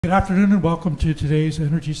Good afternoon and welcome to today's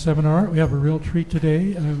energy seminar. We have a real treat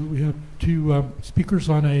today. We have two speakers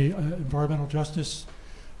on a environmental justice,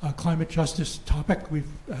 climate justice topic. We've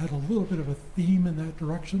had a little bit of a theme in that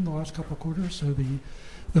direction the last couple of quarters, so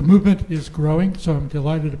the movement is growing, so I'm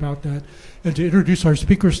delighted about that. And to introduce our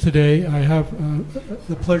speakers today, I have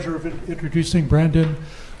the pleasure of introducing Brandon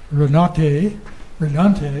Renante,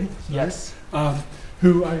 yes,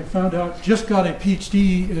 who I found out just got a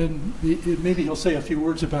PhD in, maybe he'll say a few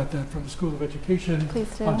words about that, from the School of Education,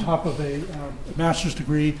 on top of a master's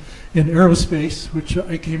degree in aerospace, which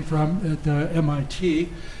I came from at MIT,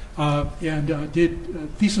 and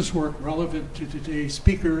did thesis work relevant to today's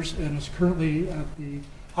speakers, and is currently at the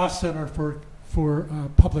Haas Center for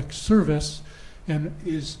Public Service, and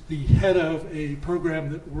is the head of a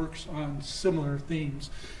program that works on similar themes.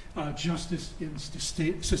 Justice in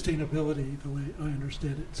sustainability, the way I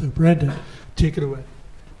understand it. So Brandon, take it away.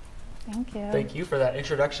 Thank you. Thank you for that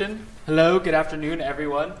introduction. Hello, good afternoon,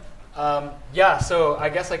 everyone. So I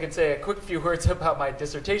guess I could say a quick few words about my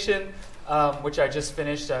dissertation, which I just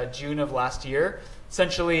finished June of last year.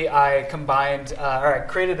 Essentially, I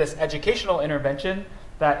created this educational intervention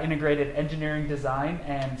that integrated engineering design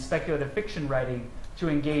and speculative fiction writing to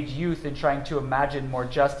engage youth in trying to imagine more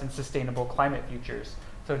just and sustainable climate futures.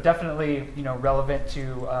 So definitely, relevant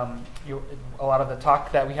to a lot of the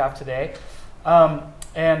talk that we have today.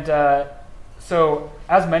 So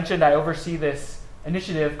as mentioned, I oversee this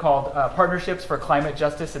initiative called Partnerships for Climate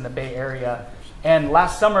Justice in the Bay Area. And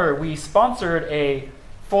last summer, we sponsored a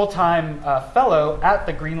full-time fellow at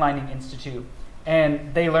the Greenlining Institute.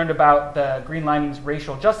 And they learned about the Greenlining's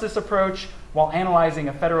racial justice approach while analyzing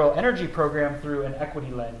a federal energy program through an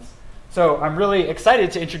equity lens. So I'm really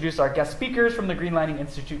excited to introduce our guest speakers from the Greenlining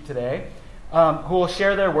Institute today, who will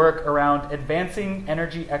share their work around advancing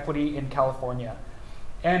energy equity in California.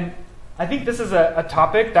 And I think this is a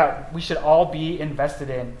topic that we should all be invested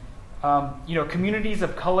in. Communities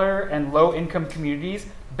of color and low-income communities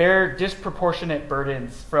bear disproportionate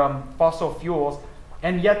burdens from fossil fuels,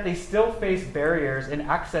 and yet they still face barriers in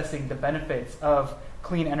accessing the benefits of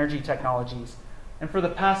clean energy technologies. And for the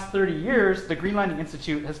past 30 years, the Greenlining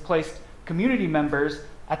Institute has placed community members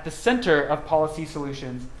at the center of policy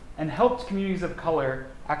solutions and helped communities of color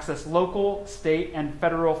access local, state, and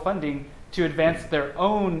federal funding to advance their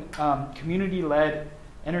own community-led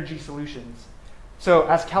energy solutions. So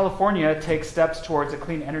as California takes steps towards a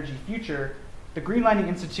clean energy future, the Greenlining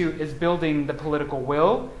Institute is building the political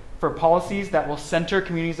will for policies that will center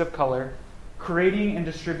communities of color, creating and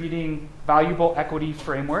distributing valuable equity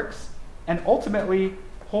frameworks, and ultimately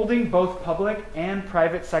holding both public and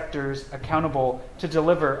private sectors accountable to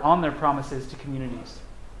deliver on their promises to communities.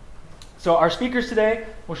 So our speakers today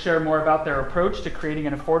will share more about their approach to creating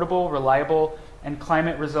an affordable, reliable, and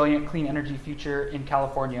climate-resilient clean energy future in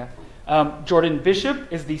California. Jordyn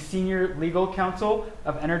Bishop is the Senior Legal Counsel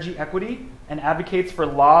of Energy Equity and advocates for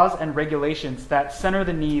laws and regulations that center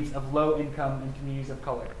the needs of low-income and communities of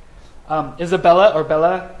color.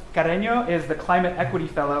 Isabella Carreño is the Climate Equity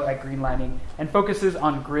Fellow at Greenlining and focuses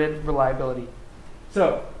on grid reliability.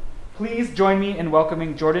 So, please join me in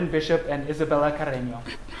welcoming Jordyn Bishop and Isabella Carreño.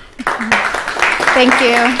 Thank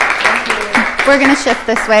you. We're going to shift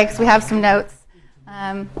this way because we have some notes.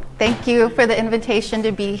 Thank you for the invitation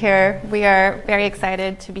to be here. We are very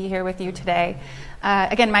excited to be here with you today.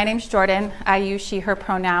 Again, my name's Jordyn. I use she, her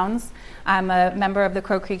pronouns. I'm a member of the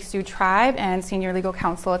Crow Creek Sioux Tribe and Senior Legal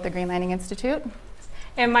Counsel at the Greenlining Institute.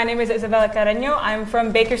 And my name is Isabella Carreño. I'm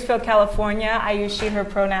from Bakersfield, California. I use she, her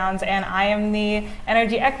pronouns, and I am the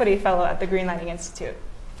Energy Equity Fellow at the Greenlining Institute.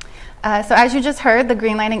 So as you just heard, the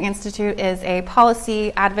Greenlining Institute is a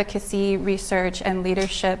policy, advocacy, research, and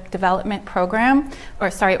leadership development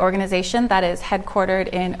organization that is headquartered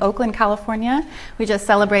in Oakland, California. We just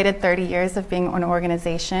celebrated 30 years of being an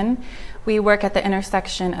organization. We work at the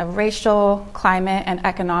intersection of racial, climate, and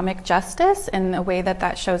economic justice in a way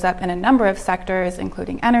that shows up in a number of sectors,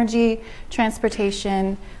 including energy,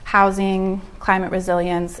 transportation, housing, climate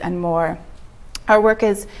resilience, and more. Our work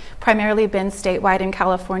has primarily been statewide in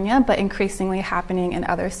California, but increasingly happening in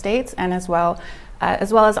other states, and as well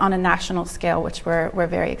as on a national scale, which we're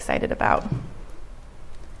very excited about.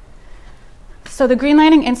 So the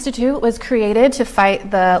Greenlining Institute was created to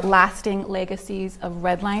fight the lasting legacies of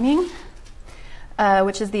redlining,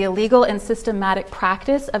 which is the illegal and systematic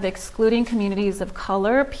practice of excluding communities of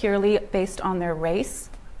color purely based on their race.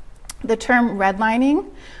 The term redlining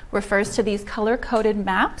refers to these color-coded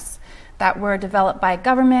maps that were developed by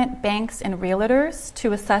government, banks, and realtors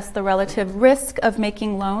to assess the relative risk of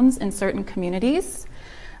making loans in certain communities.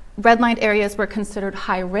 Redlined areas were considered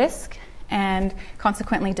high risk and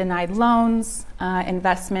consequently denied loans,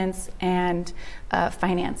 investments, and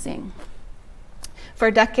financing. For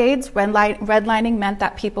decades, redlining meant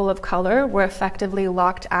that people of color were effectively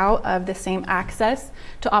locked out of the same access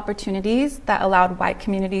to opportunities that allowed white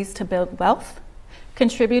communities to build wealth,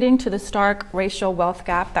 contributing to the stark racial wealth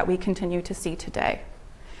gap that we continue to see today.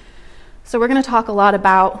 So we're going to talk a lot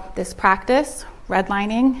about this practice,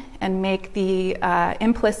 redlining, and make the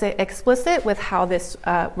implicit explicit with how this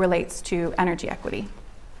relates to energy equity.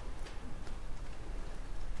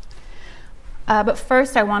 But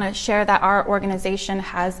first, I want to share that our organization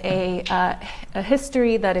has a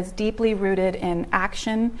history that is deeply rooted in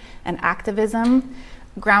action and activism,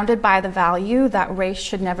 grounded by the value that race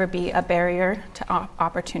should never be a barrier to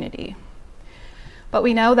opportunity. But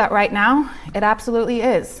we know that right now, it absolutely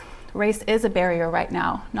is. Race is a barrier right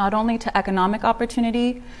now, not only to economic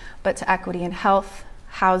opportunity, but to equity in health,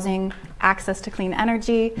 housing, access to clean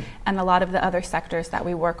energy, and a lot of the other sectors that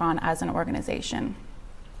we work on as an organization.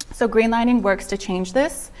 So Greenlining works to change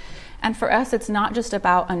this, and for us it's not just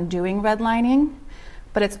about undoing redlining,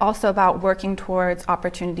 but it's also about working towards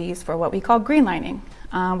opportunities for what we call greenlining,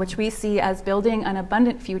 which we see as building an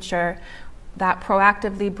abundant future that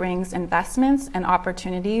proactively brings investments and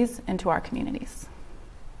opportunities into our communities.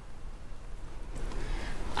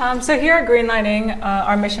 So here at Greenlining,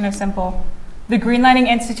 our mission is simple. The Greenlining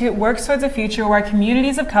Institute works towards a future where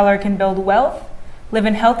communities of color can build wealth, live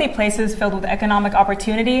in healthy places filled with economic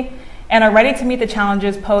opportunity, and are ready to meet the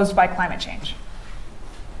challenges posed by climate change.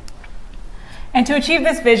 And to achieve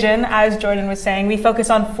this vision, as Jordyn was saying, we focus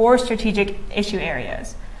on 4 strategic issue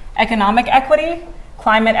areas: economic equity,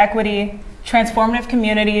 climate equity, transformative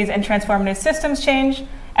communities and transformative systems change,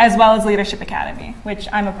 as well as Leadership Academy, which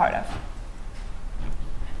I'm a part of.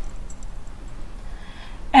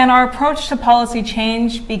 And our approach to policy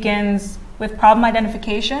change begins with problem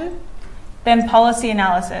identification, then policy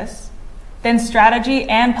analysis, then strategy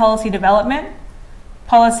and policy development,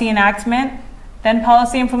 policy enactment, then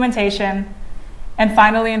policy implementation, and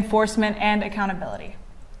finally enforcement and accountability.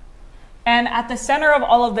 And at the center of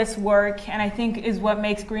all of this work, and I think is what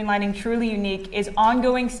makes Greenlining truly unique, is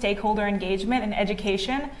ongoing stakeholder engagement and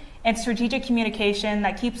education and strategic communication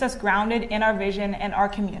that keeps us grounded in our vision and our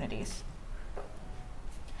communities.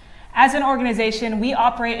 As an organization, we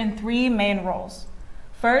operate in 3 main roles.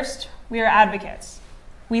 First, we are advocates.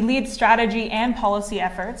 We lead strategy and policy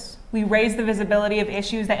efforts. We raise the visibility of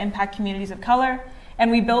issues that impact communities of color, and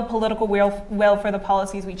we build political will for the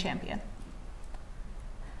policies we champion.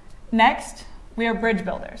 Next, we are bridge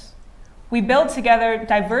builders. We build together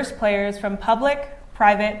diverse players from public,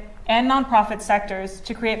 private, and nonprofit sectors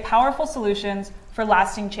to create powerful solutions for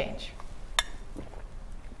lasting change.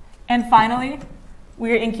 And finally,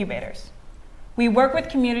 we are incubators. We work with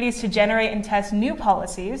communities to generate and test new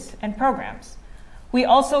policies and programs. We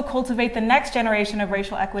also cultivate the next generation of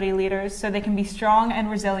racial equity leaders so they can be strong and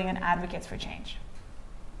resilient advocates for change.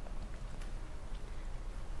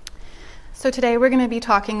 So today we're going to be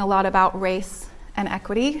talking a lot about race and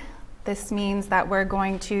equity. This means that we're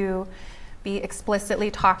going to be explicitly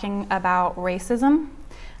talking about racism.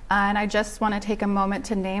 And I just want to take a moment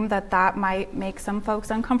to name that might make some folks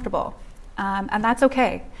uncomfortable. And that's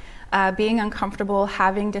okay. Being uncomfortable,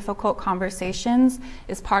 having difficult conversations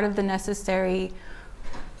is part of the necessary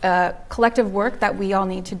collective work that we all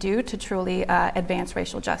need to do to truly advance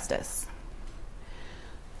racial justice.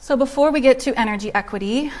 So before we get to energy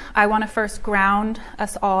equity, I want to first ground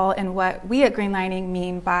us all in what we at Greenlining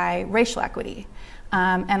mean by racial equity.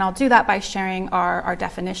 And I'll do that by sharing our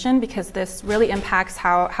definition, because this really impacts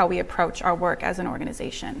how we approach our work as an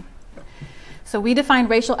organization. So we define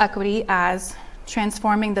racial equity as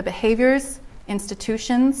transforming the behaviors,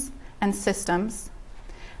 institutions, and systems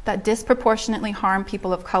that disproportionately harm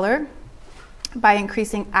people of color by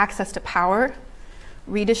increasing access to power,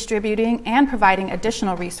 redistributing and providing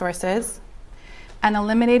additional resources, and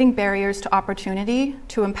eliminating barriers to opportunity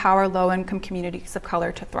to empower low-income communities of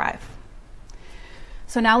color to thrive.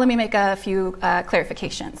 So now let me make a few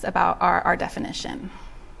clarifications about our definition.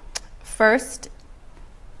 First,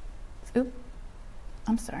 there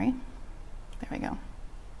we go.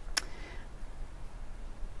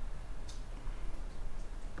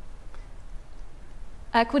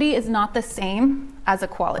 Equity is not the same as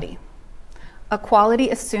equality. Equality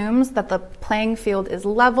assumes that the playing field is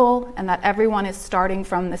level and that everyone is starting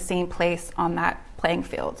from the same place on that playing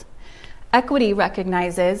field. Equity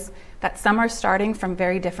recognizes that some are starting from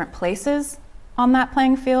very different places on that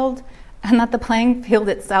playing field, and that the playing field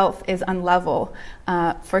itself is unlevel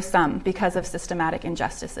for some because of systematic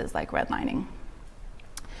injustices like redlining.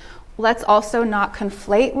 let's also not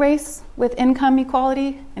conflate race with income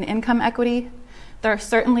equality and income equity. There are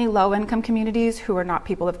certainly low-income communities who are not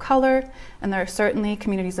people of color, and there are certainly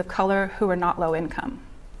communities of color who are not low income.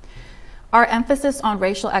 Our emphasis on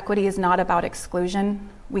racial equity is not about exclusion.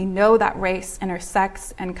 We know that race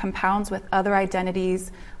intersects and compounds with other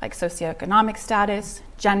identities like socioeconomic status,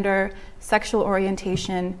 gender, sexual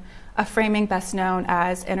orientation, a framing best known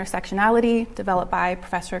as intersectionality, developed by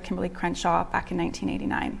Professor Kimberly Crenshaw back in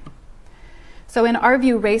 1989. So in our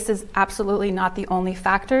view, race is absolutely not the only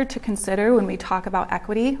factor to consider when we talk about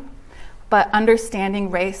equity, but understanding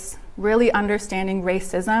race, really understanding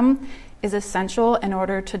racism, is essential in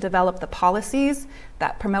order to develop the policies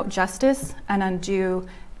that promote justice and undo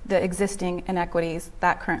the existing inequities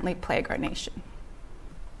that currently plague our nation.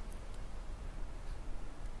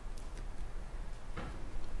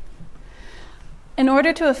 In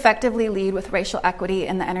order to effectively lead with racial equity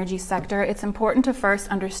in the energy sector, it's important to first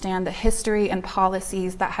understand the history and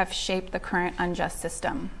policies that have shaped the current unjust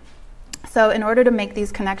system. So in order to make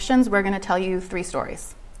these connections, we're going to tell you 3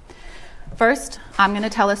 stories. First, I'm going to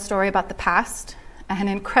tell a story about the past and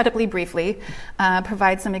incredibly briefly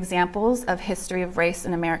provide some examples of history of race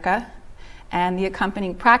in America and the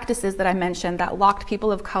accompanying practices that I mentioned that locked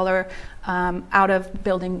people of color out of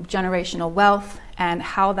building generational wealth and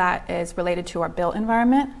how that is related to our built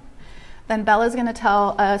environment. Then Bella's going to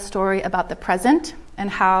tell a story about the present and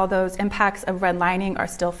how those impacts of redlining are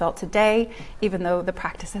still felt today, even though the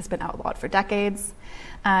practice has been outlawed for decades,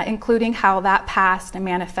 including how that past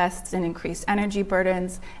manifests in increased energy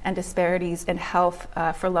burdens and disparities in health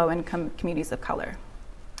for low-income communities of color.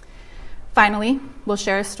 Finally, we'll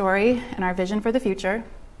share a story and our vision for the future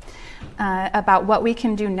about what we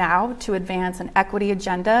can do now to advance an equity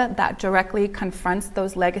agenda that directly confronts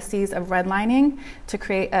those legacies of redlining to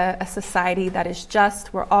create a society that is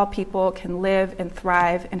just, where all people can live and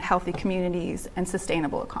thrive in healthy communities and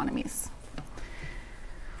sustainable economies.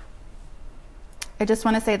 I just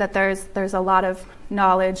want to say that there's a lot of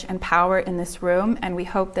knowledge and power in this room, and we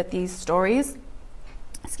hope that these stories,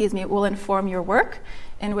 will inform your work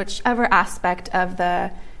in whichever aspect of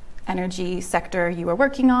the energy sector you are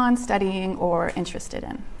working on, studying, or interested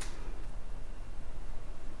in.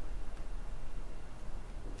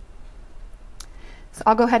 So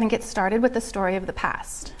I'll go ahead and get started with the story of the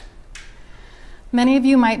past. Many of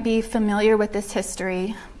you might be familiar with this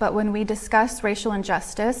history, but when we discuss racial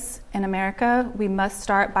injustice in America, we must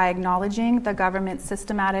start by acknowledging the government's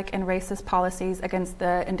systematic and racist policies against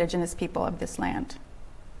the indigenous people of this land.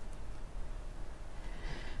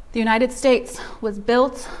 The United States was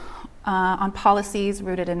built on policies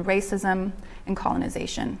rooted in racism and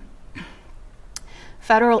colonization.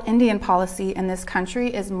 Federal Indian policy in this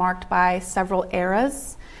country is marked by several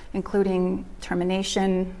eras, including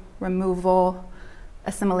termination, removal,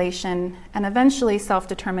 assimilation, and eventually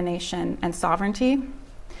self-determination and sovereignty.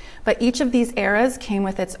 But each of these eras came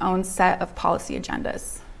with its own set of policy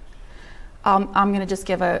agendas. I'm going to just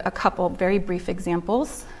give a couple very brief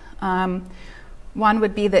examples. One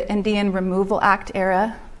would be the Indian Removal Act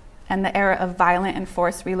era and the era of violent and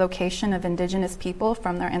forced relocation of indigenous people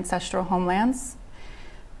from their ancestral homelands.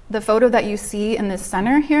 The photo that you see in the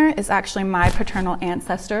center here is actually my paternal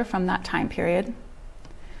ancestor from that time period.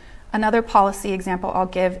 Another policy example I'll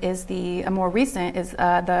give is the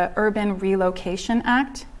Urban Relocation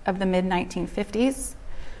Act of the mid-1950s,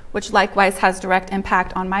 which likewise has direct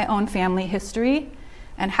impact on my own family history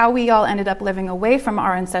and how we all ended up living away from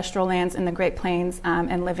our ancestral lands in the Great Plains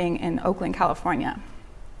and living in Oakland, California.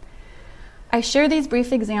 I share these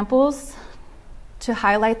brief examples to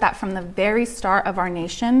highlight that from the very start of our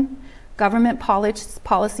nation, government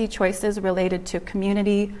policy choices related to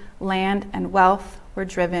community, land, and wealth were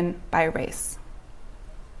driven by race.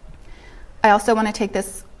 I also want to take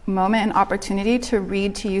this moment and opportunity to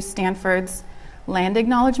read to you Stanford's land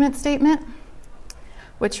acknowledgement statement,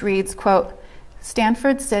 which reads, quote,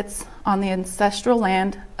 "Stanford sits on the ancestral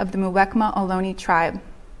land of the Muwekma Ohlone tribe.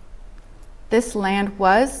 This land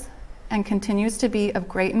was and continues to be of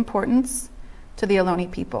great importance to the Ohlone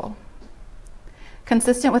people.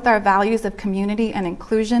 Consistent with our values of community and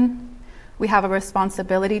inclusion, we have a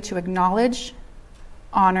responsibility to acknowledge,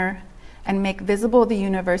 honor, and make visible the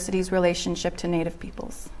university's relationship to Native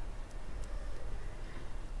peoples."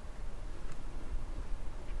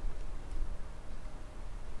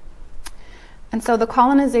 And so the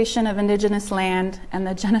colonization of indigenous land and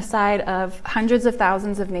the genocide of hundreds of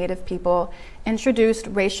thousands of Native people introduced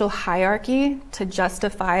racial hierarchy to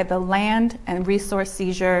justify the land and resource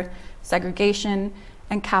seizure, segregation,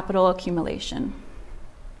 and capital accumulation.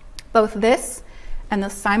 Both this and the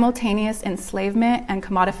simultaneous enslavement and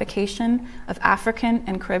commodification of African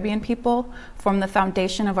and Caribbean people form the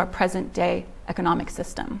foundation of our present-day economic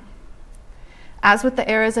system. As with the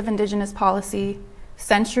eras of indigenous policy,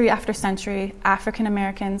 century after century, African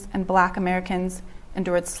Americans and Black Americans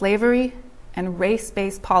endured slavery and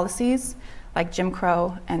race-based policies like Jim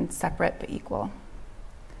Crow and separate but equal.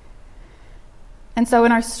 And so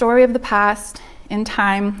in our story of the past, in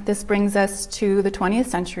time, this brings us to the 20th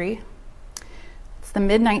century. It's the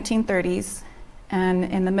mid-1930s, and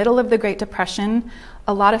in the middle of the Great Depression,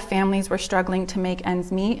 a lot of families were struggling to make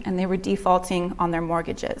ends meet, and they were defaulting on their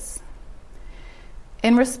mortgages.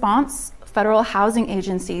 In response, federal housing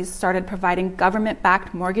agencies started providing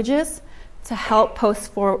government-backed mortgages to help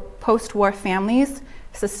post-war families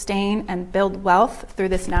sustain and build wealth through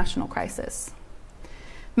this national crisis.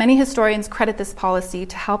 Many historians credit this policy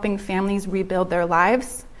to helping families rebuild their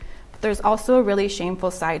lives, but there's also a really shameful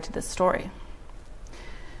side to this story.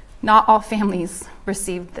 Not all families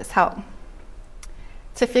received this help.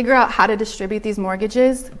 To figure out how to distribute these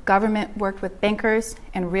mortgages, government worked with bankers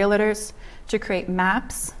and realtors to create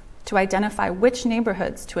maps to identify which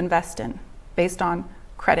neighborhoods to invest in based on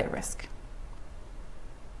credit risk.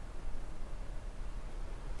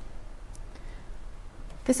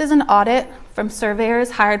 This is an audit from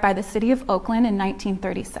surveyors hired by the city of Oakland in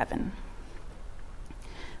 1937.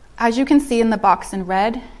 As you can see in the box in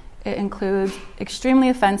red, it includes extremely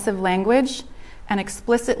offensive language and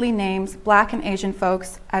explicitly names Black and Asian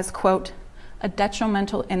folks as, quote, a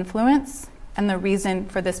detrimental influence and the reason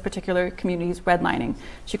for this particular community's redlining,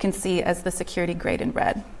 which you can see as the security grade in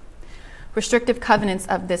red. Restrictive covenants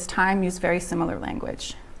of this time use very similar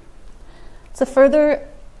language. To further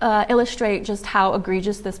illustrate just how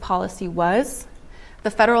egregious this policy was, the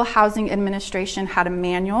Federal Housing Administration had a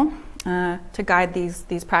manual to guide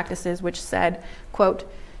these practices, which said, quote,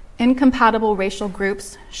 incompatible racial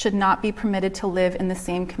groups should not be permitted to live in the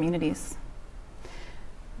same communities.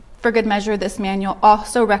 For good measure, this manual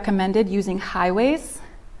also recommended using highways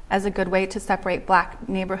as a good way to separate Black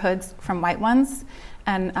neighborhoods from white ones,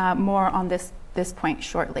 and more on this point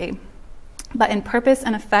shortly. But in purpose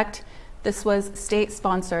and effect, this was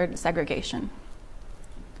state-sponsored segregation.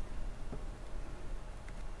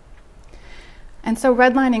 And so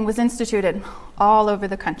redlining was instituted all over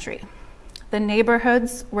the country. The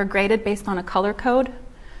neighborhoods were graded based on a color code.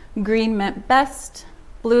 Green meant best,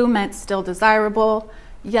 blue meant still desirable,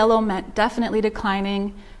 yellow meant definitely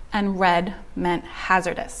declining, and red meant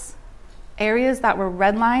hazardous. Areas that were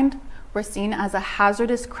redlined were seen as a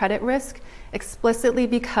hazardous credit risk explicitly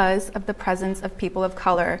because of the presence of people of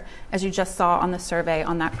color, as you just saw on the survey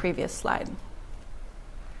on that previous slide.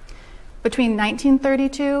 Between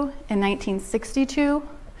 1932 and 1962,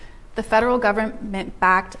 the federal government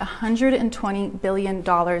backed $120 billion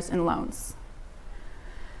in loans.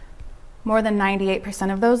 More than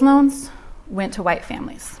 98% of those loans went to white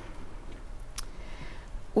families.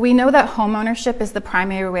 We know that homeownership is the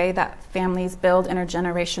primary way that families build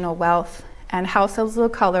intergenerational wealth, and households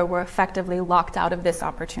of color were effectively locked out of this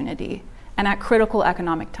opportunity, and at critical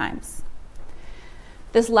economic times.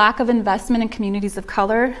 This lack of investment in communities of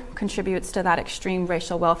color contributes to that extreme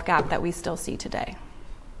racial wealth gap that we still see today.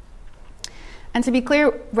 And to be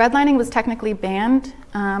clear, redlining was technically banned,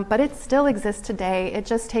 but it still exists today. It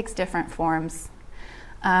just takes different forms.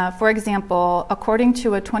 For example, according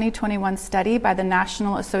to a 2021 study by the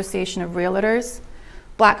National Association of Realtors,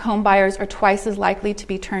 Black homebuyers are twice as likely to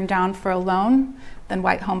be turned down for a loan than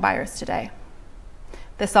white homebuyers today.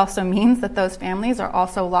 This also means that those families are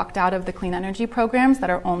also locked out of the clean energy programs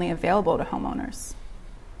that are only available to homeowners.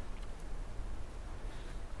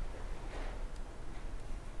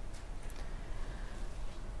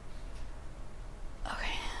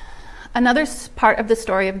 Another part of the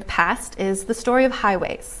story of the past is the story of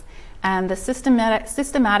highways and the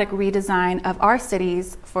systematic redesign of our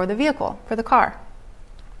cities for the vehicle, for the car.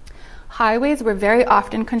 Highways were very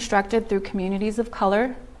often constructed through communities of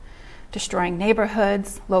color, destroying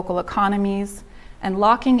neighborhoods, local economies, and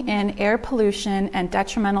locking in air pollution and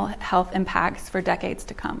detrimental health impacts for decades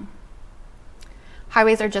to come.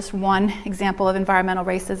 Highways are just one example of environmental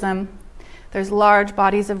racism. There's large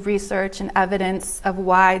bodies of research and evidence of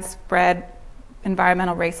widespread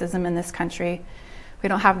environmental racism in this country. We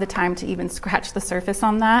don't have the time to even scratch the surface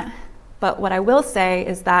on that. But what I will say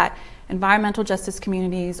is that environmental justice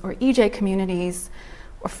communities or EJ communities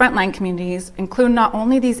or frontline communities include not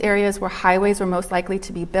only these areas where highways were most likely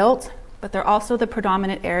to be built, but they're also the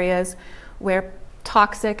predominant areas where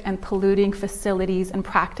toxic and polluting facilities and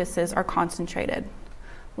practices are concentrated.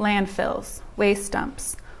 Landfills, waste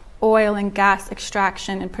dumps, oil and gas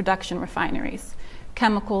extraction and production refineries,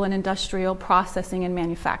 chemical and industrial processing and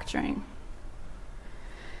manufacturing,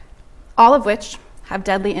 all of which have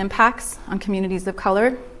deadly impacts on communities of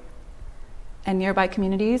color and nearby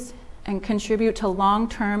communities and contribute to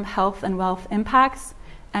long-term health and wealth impacts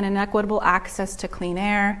and inequitable access to clean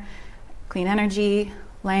air, clean energy,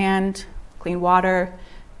 land, clean water,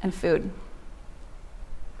 and food.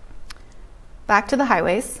 Back to the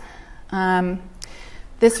highways.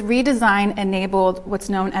 This redesign enabled what's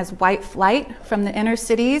known as white flight from the inner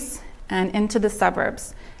cities and into the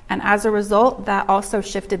suburbs. And as a result, that also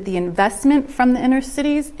shifted the investment from the inner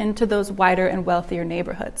cities into those wider and wealthier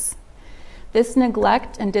neighborhoods. This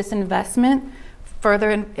neglect and disinvestment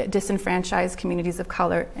further disenfranchised communities of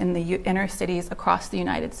color in the inner cities across the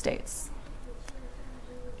United States.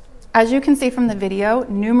 As you can see from the video,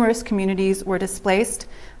 numerous communities were displaced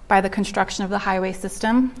by the construction of the highway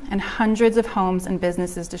system and hundreds of homes and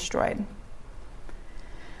businesses destroyed.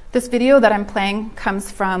 This video that I'm playing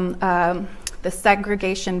comes from the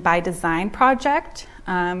Segregation by Design project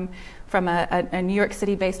from a New York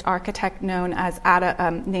City-based architect known as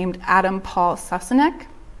named Adam Paul Susanek.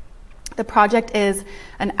 The project is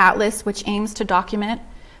an atlas which aims to document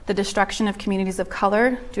the destruction of communities of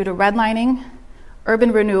color due to redlining,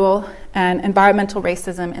 urban renewal, and environmental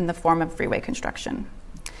racism in the form of freeway construction.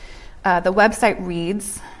 The website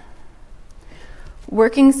reads,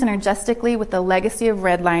 working synergistically with the legacy of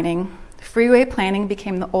redlining, freeway planning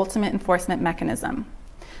became the ultimate enforcement mechanism.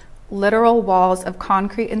 Literal walls of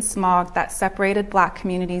concrete and smog that separated Black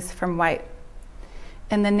communities from white.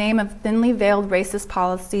 In the name of thinly veiled racist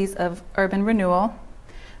policies of urban renewal,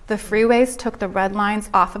 the freeways took the red lines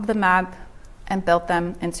off of the map and built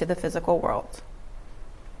them into the physical world.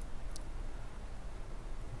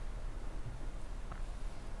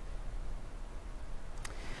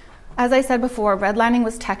 As I said before, redlining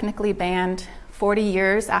was technically banned 40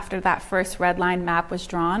 years after that first red line map was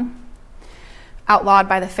drawn, outlawed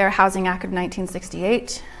by the Fair Housing Act of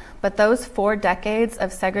 1968. But those 4 decades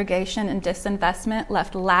of segregation and disinvestment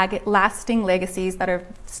left lasting legacies that are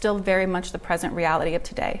still very much the present reality of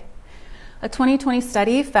today. A 2020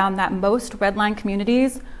 study found that most redline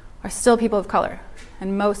communities are still people of color,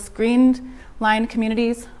 and most green line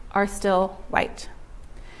communities are still white.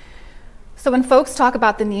 So when folks talk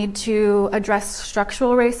about the need to address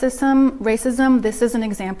structural racism, this is an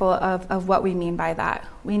example of what we mean by that.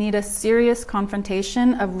 We need a serious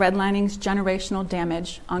confrontation of redlining's generational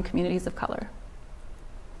damage on communities of color.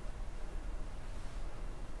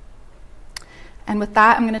 And with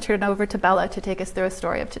that, I'm going to turn it over to Bella to take us through a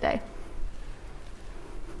story of today.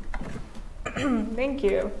 Thank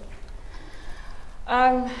you.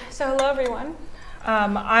 So hello, everyone.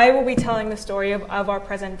 I will be telling the story of our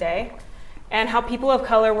present day and how people of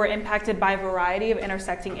color were impacted by a variety of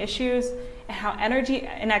intersecting issues, and how energy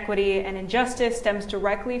inequity and injustice stems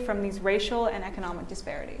directly from these racial and economic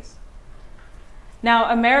disparities.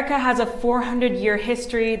 Now, America has a 400-year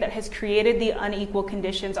history that has created the unequal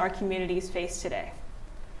conditions our communities face today.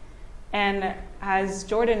 And as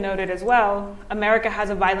Jordyn noted as well, America has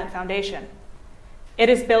a violent foundation. It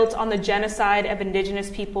is built on the genocide of indigenous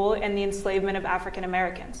people and the enslavement of African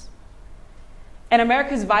Americans. And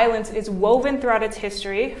America's violence is woven throughout its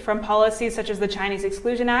history, from policies such as the Chinese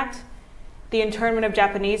Exclusion Act, the internment of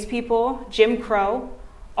Japanese people, Jim Crow,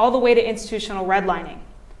 all the way to institutional redlining,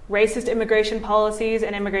 racist immigration policies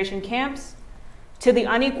and immigration camps, to the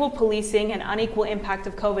unequal policing and unequal impact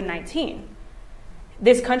of COVID-19.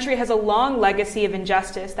 This country has a long legacy of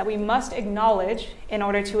injustice that we must acknowledge in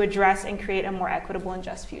order to address and create a more equitable and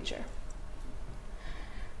just future.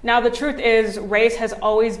 Now, the truth is, race has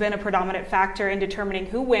always been a predominant factor in determining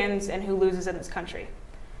who wins and who loses in this country.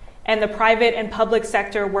 And the private and public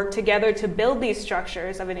sector work together to build these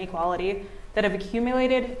structures of inequality that have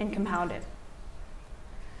accumulated and compounded.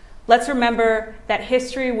 Let's remember that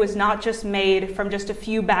history was not just made from just a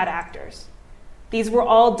few bad actors. These were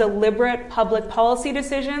all deliberate public policy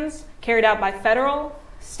decisions carried out by federal,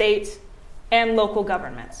 state, and local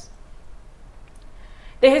governments.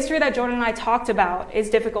 The history that Jordyn and I talked about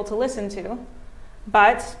is difficult to listen to,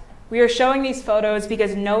 but we are showing these photos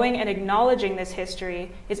because knowing and acknowledging this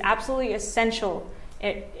history is absolutely essential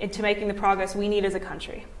to making the progress we need as a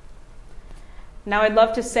country. Now, I'd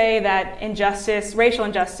love to say that injustice, racial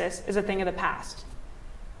injustice, is a thing of the past,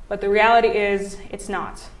 but the reality is it's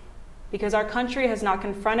not, because our country has not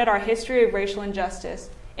confronted our history of racial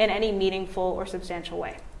injustice in any meaningful or substantial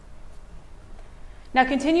way. Now,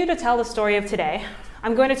 continue to tell the story of today.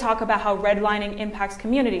 I'm going to talk about how redlining impacts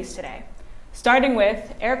communities today, starting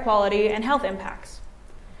with air quality and health impacts.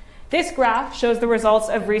 This graph shows the results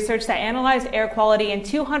of research that analyzed air quality in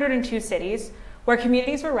 202 cities where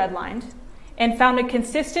communities were redlined and found a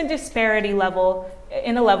consistent disparity level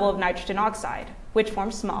in the level of nitrogen oxide, which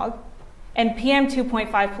forms smog, and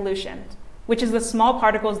PM2.5 pollution, which is the small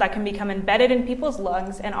particles that can become embedded in people's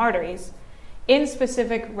lungs and arteries in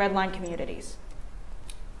specific redline communities.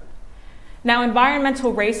 Now,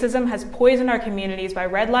 environmental racism has poisoned our communities by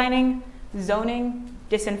redlining, zoning,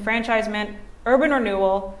 disenfranchisement, urban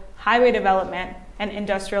renewal, highway development, and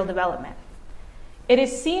industrial development. It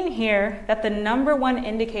is seen here that the number one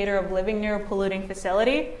indicator of living near a polluting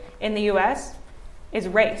facility in the US is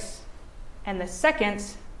race, and the second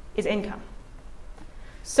is income.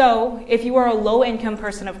 So, if you are a low-income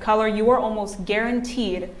person of color, you are almost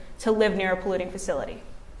guaranteed to live near a polluting facility.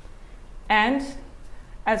 And,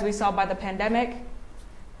 as we saw by the pandemic,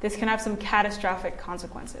 this can have some catastrophic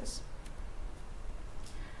consequences.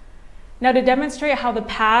 Now, to demonstrate how the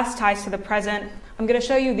past ties to the present, I'm going to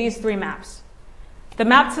show you these three maps. The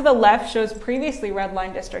map to the left shows previously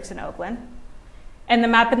redlined districts in Oakland, and the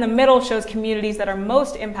map in the middle shows communities that are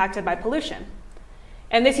most impacted by pollution.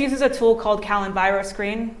 And this uses a tool called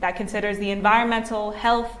CalEnviroscreen that considers the environmental,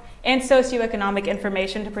 health, and socioeconomic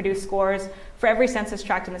information to produce scores for every census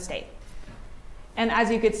tract in the state. And as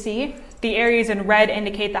you could see, the areas in red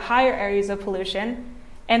indicate the higher areas of pollution,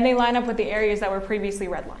 and they line up with the areas that were previously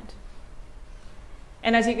redlined.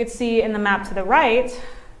 And as you could see in the map to the right,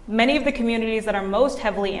 many of the communities that are most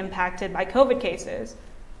heavily impacted by COVID cases,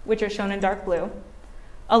 which are shown in dark blue,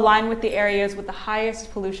 align with the areas with the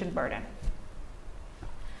highest pollution burden.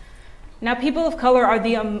 Now, people of color are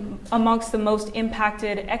amongst the most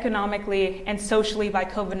impacted economically and socially by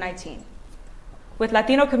COVID-19, with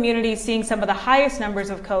Latino communities seeing some of the highest numbers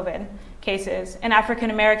of COVID cases and African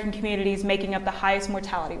American communities making up the highest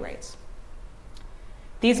mortality rates.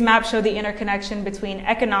 These maps show the interconnection between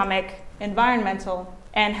economic, environmental,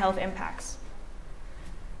 and health impacts.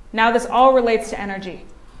 Now, this all relates to energy.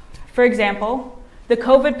 For example, the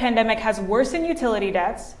COVID pandemic has worsened utility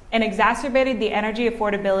debts and exacerbated the energy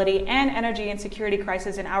affordability and energy insecurity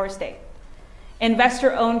crisis in our state.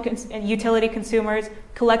 Investor-owned utility consumers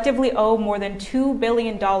collectively owe more than $2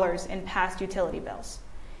 billion in past utility bills,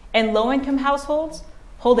 and low-income households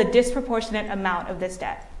hold a disproportionate amount of this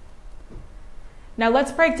debt. Now,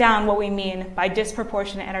 let's break down what we mean by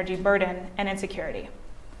disproportionate energy burden and insecurity.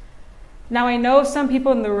 Now, I know some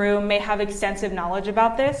people in the room may have extensive knowledge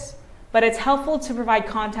about this, but it's helpful to provide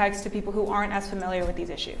context to people who aren't as familiar with these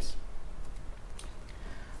issues.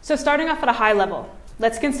 So starting off at a high level,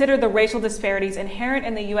 let's consider the racial disparities inherent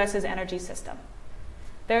in the US's energy system.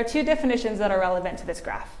 There are two definitions that are relevant to this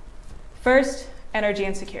graph. First, energy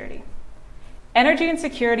insecurity. Energy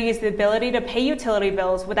insecurity is the ability to pay utility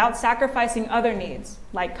bills without sacrificing other needs,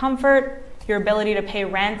 like comfort, your ability to pay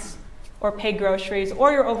rent, or pay groceries,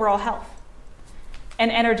 or your overall health. And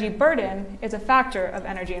energy burden is a factor of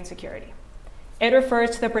energy insecurity. It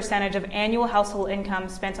refers to the percentage of annual household income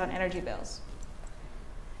spent on energy bills.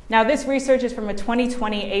 Now, this research is from a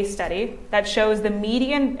 2020 ACE study that shows the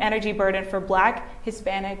median energy burden for Black,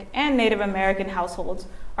 Hispanic, and Native American households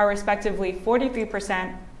are respectively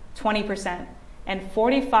 43%, 20%, and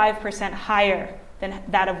 45% higher than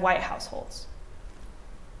that of white households.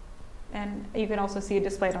 And you can also see it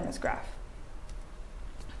displayed on this graph.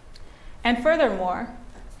 And furthermore,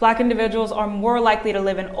 Black individuals are more likely to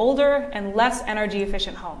live in older and less energy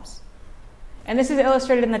efficient homes. And this is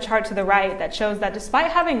illustrated in the chart to the right that shows that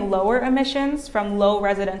despite having lower emissions from low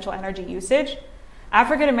residential energy usage,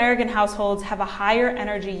 African American households have a higher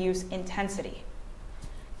energy use intensity.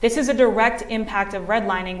 This is a direct impact of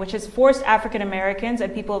redlining, which has forced African Americans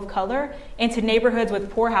and people of color into neighborhoods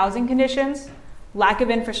with poor housing conditions, lack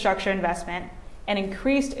of infrastructure investment, and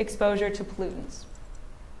increased exposure to pollutants.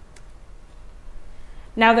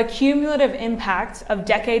 Now, the cumulative impact of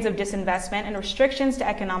decades of disinvestment and restrictions to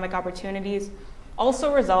economic opportunities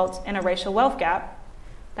also results in a racial wealth gap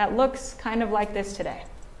that looks kind of like this today,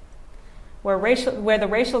 where the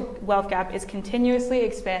racial wealth gap is continuously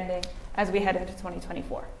expanding as we head into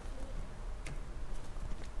 2024.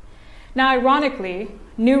 Now, ironically,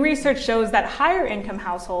 new research shows that higher income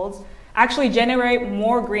households actually generate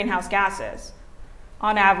more greenhouse gases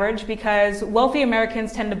on average because wealthy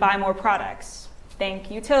Americans tend to buy more products.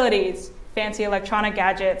 Think utilities, fancy electronic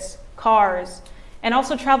gadgets, cars, and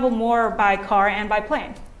also travel more by car and by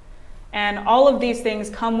plane. And all of these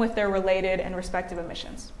things come with their related and respective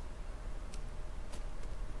emissions.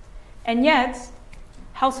 And yet,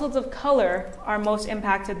 households of color are most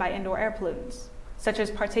impacted by indoor air pollutants, such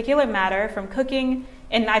as particulate matter from cooking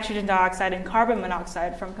and nitrogen dioxide and carbon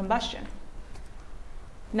monoxide from combustion.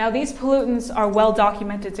 Now, these pollutants are well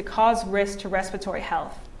documented to cause risk to respiratory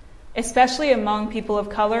health, especially among people of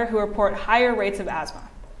color who report higher rates of asthma.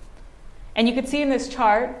 And you can see in this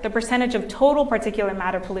chart the percentage of total particulate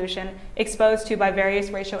matter pollution exposed to by various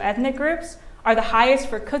racial ethnic groups are the highest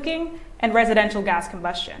for cooking and residential gas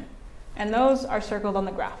combustion. And those are circled on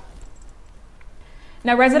the graph.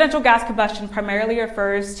 Now, residential gas combustion primarily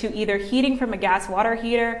refers to either heating from a gas water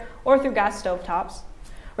heater or through gas stovetops.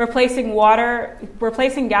 Replacing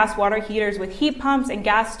gas water heaters with heat pumps and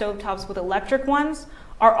gas stovetops with electric ones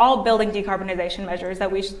are all building decarbonization measures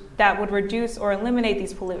that would reduce or eliminate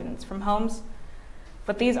these pollutants from homes,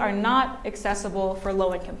 but these are not accessible for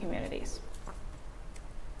low-income communities.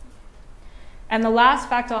 And the last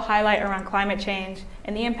fact I'll highlight around climate change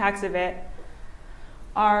and the impacts of it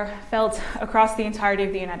are felt across the entirety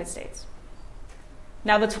of the United States.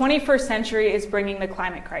 Now, the 21st century is bringing the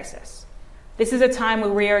climate crisis. This is a time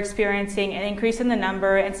where we are experiencing an increase in the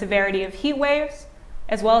number and severity of heat waves,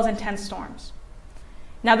 as well as intense storms.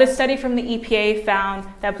 Now, this study from the EPA found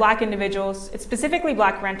that Black individuals, specifically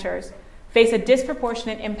Black renters, face a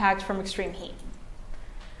disproportionate impact from extreme heat.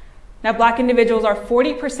 Now, Black individuals are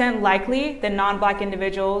 40% likely than non-Black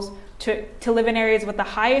individuals to live in areas with the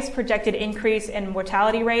highest projected increase in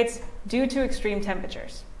mortality rates due to extreme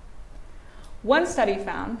temperatures. One study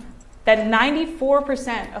found that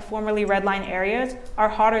 94% of formerly redlined areas are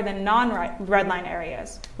hotter than non-redlined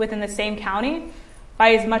areas within the same county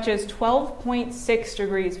by as much as 12.6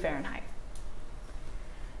 degrees Fahrenheit.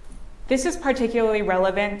 This is particularly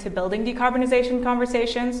relevant to building decarbonization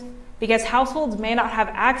conversations because households may not have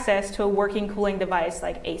access to a working cooling device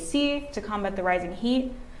like AC to combat the rising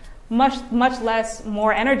heat, much less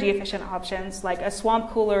more energy efficient options like a swamp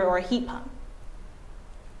cooler or a heat pump.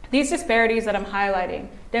 These disparities that I'm highlighting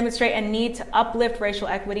demonstrate a need to uplift racial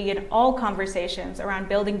equity in all conversations around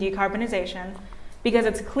building decarbonization because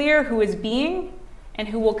it's clear who is being and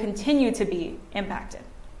who will continue to be impacted.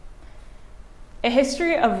 A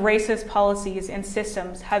history of racist policies and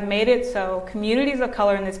systems have made it so communities of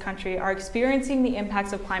color in this country are experiencing the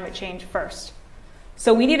impacts of climate change first.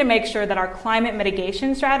 So we need to make sure that our climate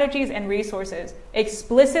mitigation strategies and resources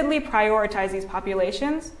explicitly prioritize these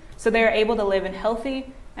populations so they are able to live in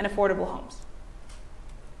healthy and affordable homes.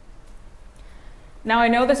 Now, I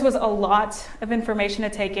know this was a lot of information to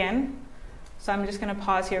take in, so I'm just going to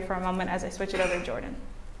pause here for a moment as I switch it over to Jordyn.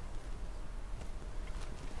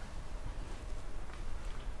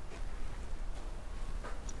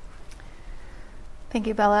 Thank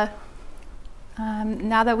you, Bella.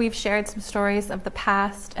 Now that we've shared some stories of the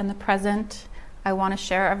past and the present, I want to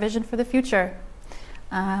share our vision for the future,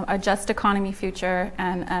 a just economy future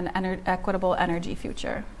and an equitable energy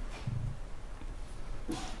future.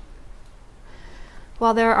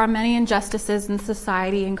 While there are many injustices in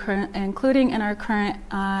society, including in our current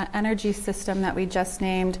energy system that we just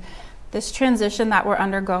named, this transition that we're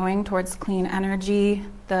undergoing towards clean energy,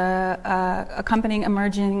 the accompanying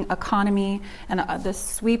emerging economy, and the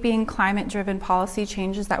sweeping climate-driven policy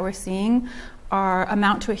changes that we're seeing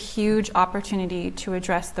amount to a huge opportunity to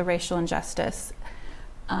address the racial injustice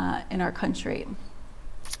in our country.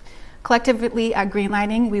 Collectively at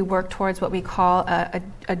Greenlining, we work towards what we call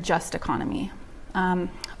a just economy.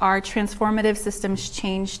 Our transformative systems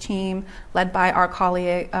change team, led by our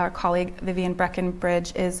colleague Vivian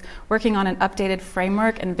Breckenbridge, is working on an updated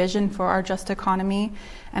framework and vision for our just economy,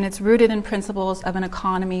 and it's rooted in principles of an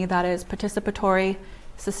economy that is participatory,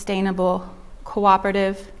 sustainable,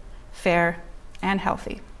 cooperative, fair, and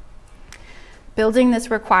healthy. Building this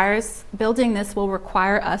will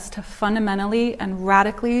require us to fundamentally and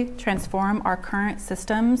radically transform our current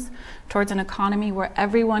systems towards an economy where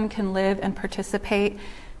everyone can live and participate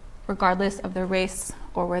regardless of their race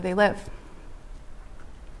or where they live.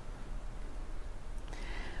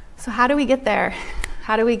 So how do we get there?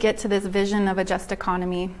 How do we get to this vision of a just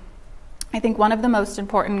economy? I think one of the most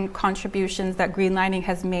important contributions that Greenlining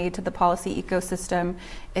has made to the policy ecosystem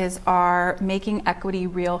is our Making Equity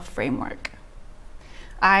Real framework.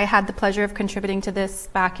 I had the pleasure of contributing to this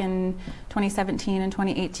back in 2017 and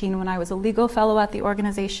 2018 when I was a legal fellow at the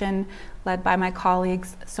organization, led by my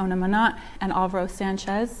colleagues Sona Manat and Alvaro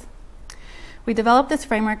Sanchez. We developed this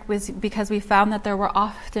framework because we found that there were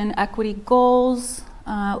often equity goals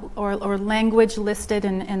or language listed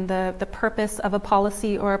in the purpose of a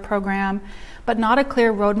policy or a program, but not a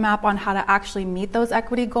clear roadmap on how to actually meet those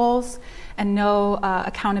equity goals, and no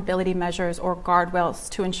accountability measures or guardrails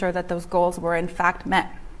to ensure that those goals were in fact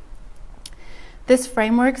met. This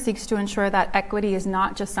framework seeks to ensure that equity is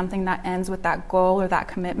not just something that ends with that goal or that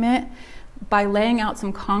commitment, by laying out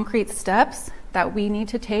some concrete steps that we need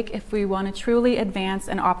to take if we want to truly advance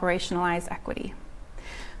and operationalize equity.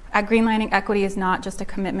 At Greenlining, equity is not just a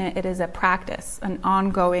commitment, it is a practice, an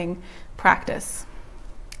ongoing practice.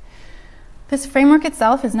 This framework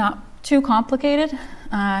itself is not too complicated.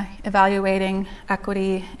 Evaluating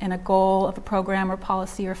equity in a goal of a program or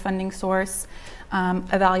policy or funding source,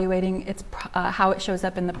 evaluating how it shows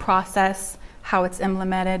up in the process, how it's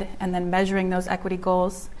implemented, and then measuring those equity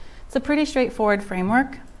goals. It's a pretty straightforward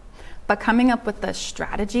framework, but coming up with the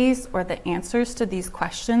strategies or the answers to these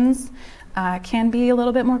questions can be a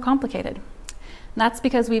little bit more complicated. And that's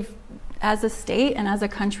because as a state and as a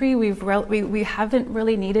country, we haven't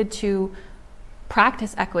really needed to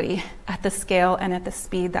practice equity at the scale and at the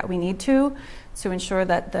speed that we need to ensure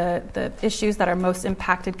that the issues that our most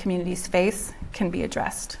impacted communities face can be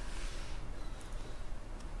addressed.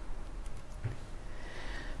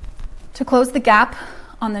 To close the gap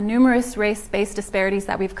on the numerous race-based disparities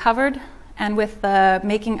that we've covered, and with the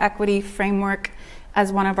Making Equity framework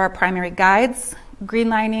as one of our primary guides,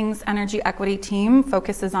 Greenlining's energy equity team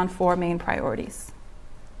focuses on 4 main priorities.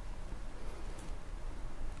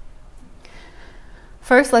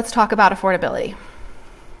 First, let's talk about affordability.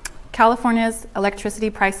 California's electricity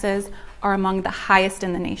prices are among the highest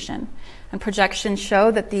in the nation, and projections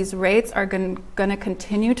show that these rates are going to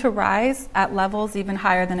continue to rise at levels even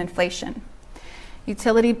higher than inflation.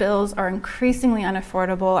 Utility bills are increasingly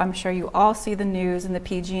unaffordable. I'm sure you all see the news and the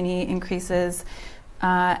PG&E increases.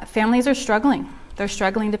 Families are struggling. They're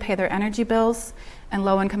struggling to pay their energy bills, and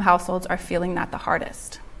low-income households are feeling that the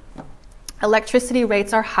hardest. Electricity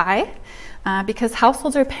rates are high because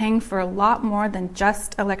households are paying for a lot more than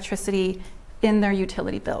just electricity in their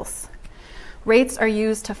utility bills. Rates are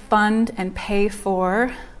used to fund and pay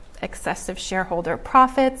for excessive shareholder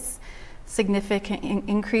profits, significant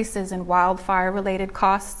increases in wildfire-related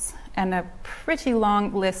costs, and a pretty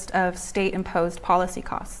long list of state-imposed policy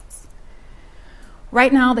costs.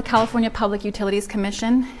 Right now, the California Public Utilities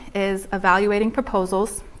Commission is evaluating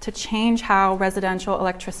proposals to change how residential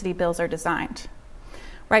electricity bills are designed.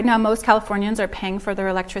 Right now, most Californians are paying for their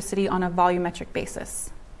electricity on a volumetric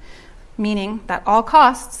basis, meaning that all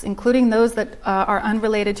costs, including those that are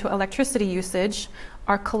unrelated to electricity usage,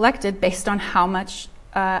 are collected based on how much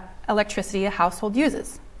electricity a household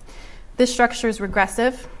uses. This structure is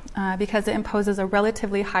regressive because it imposes a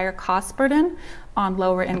relatively higher cost burden on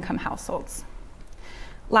lower income households.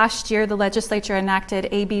 Last year, the legislature enacted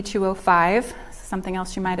AB 205, something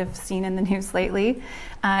else you might have seen in the news lately,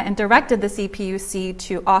 and directed the CPUC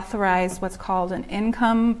to authorize what's called an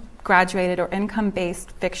income graduated or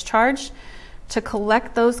income-based fixed charge to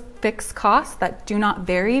collect those fixed costs that do not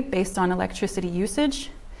vary based on electricity usage,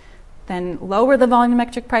 then lower the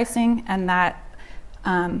volumetric pricing, and that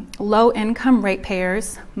low-income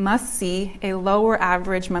ratepayers must see a lower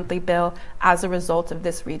average monthly bill as a result of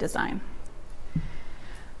this redesign.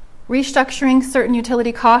 Restructuring certain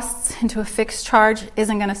utility costs into a fixed charge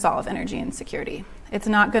isn't going to solve energy insecurity. It's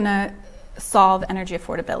not going to solve energy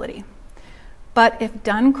affordability. But if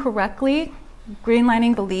done correctly,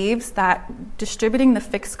 Greenlining believes that distributing the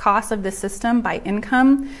fixed costs of the system by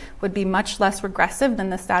income would be much less regressive than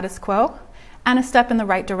the status quo and a step in the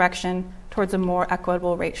right direction towards a more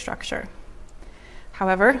equitable rate structure.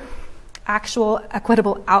 However, actual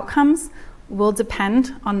equitable outcomes will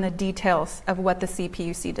depend on the details of what the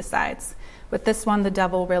CPUC decides. With this one, the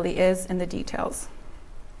devil really is in the details.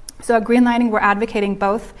 So at Greenlining, we're advocating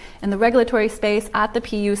both in the regulatory space at the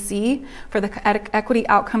PUC for the equity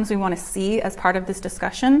outcomes we want to see as part of this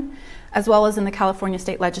discussion, as well as in the California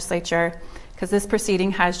State Legislature, because this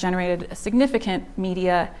proceeding has generated a significant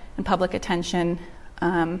media and public attention.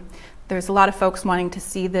 There's a lot of folks wanting to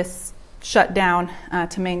see this shut down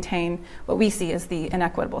to maintain what we see as the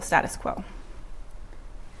inequitable status quo.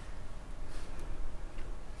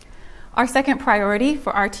 Our second priority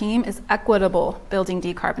for our team is equitable building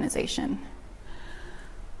decarbonization.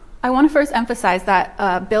 I want to first emphasize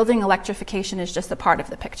that building electrification is just a part of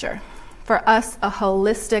the picture. For us, a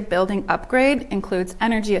holistic building upgrade includes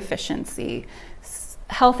energy efficiency,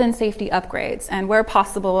 health and safety upgrades, and where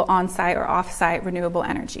possible, on-site or off-site renewable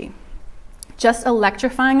energy. Just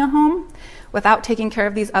electrifying a home without taking care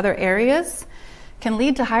of these other areas can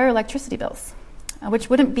lead to higher electricity bills, which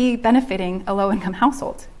wouldn't be benefiting a low-income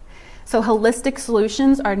household. So holistic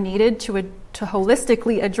solutions are needed to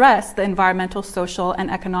holistically address the environmental, social,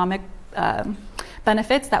 and economic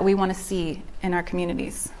benefits that we want to see in our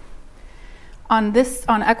communities. On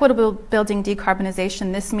equitable building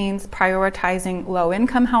decarbonization, this means prioritizing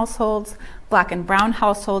low-income households, Black and brown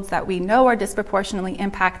households that we know are disproportionately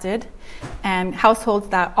impacted, and households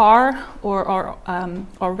that are or are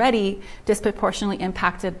already disproportionately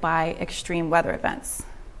impacted by extreme weather events.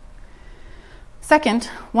 Second,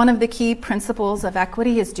 one of the key principles of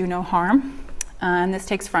equity is do no harm, and this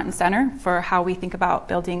takes front and center for how we think about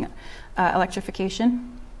building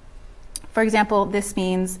electrification. For example, this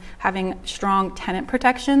means having strong tenant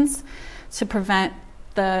protections to prevent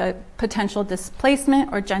the potential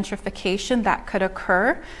displacement or gentrification that could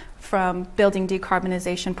occur from building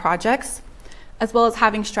decarbonization projects, as well as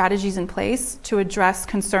having strategies in place to address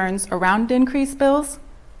concerns around increased bills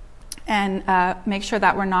and make sure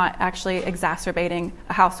that we're not actually exacerbating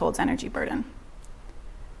a household's energy burden.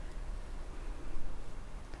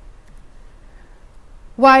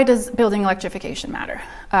 Why does building electrification matter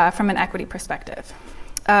from an equity perspective?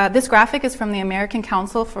 This graphic is from the American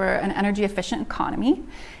Council for an Energy Efficient Economy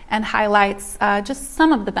and highlights just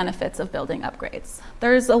some of the benefits of building upgrades.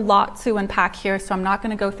 There's a lot to unpack here, so I'm not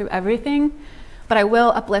going to go through everything, but I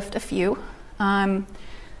will uplift a few.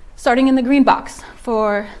 Starting in the green box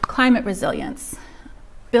for climate resilience.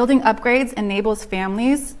 Building upgrades enables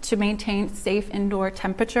families to maintain safe indoor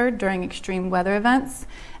temperature during extreme weather events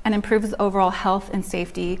and improves the overall health and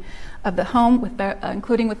safety of the home,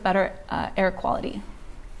 including with better air quality.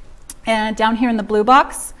 And down here in the blue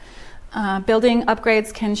box, building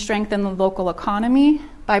upgrades can strengthen the local economy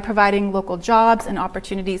by providing local jobs and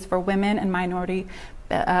opportunities for women and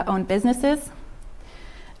minority-owned businesses.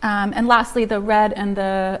 And lastly, the red and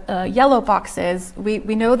the yellow boxes, we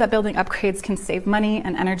know that building upgrades can save money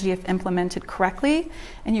and energy if implemented correctly.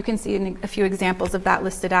 And you can see a few examples of that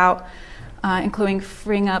listed out, including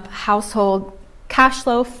freeing up household cash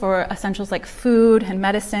flow for essentials like food and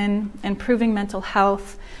medicine, improving mental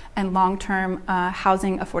health, and long-term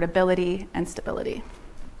housing affordability and stability.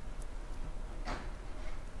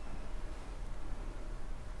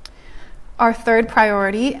 Our third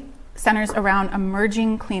priority centers around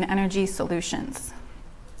emerging clean energy solutions.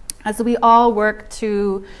 As we all work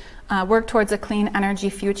towards a clean energy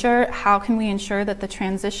future, how can we ensure that the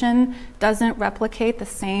transition doesn't replicate the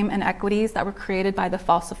same inequities that were created by the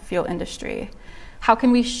fossil fuel industry? How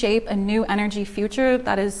can we shape a new energy future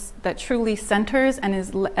that truly centers and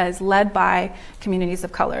is led by communities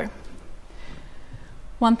of color?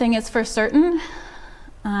 One thing is for certain,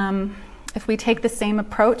 if we take the same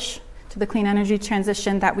approach to the clean energy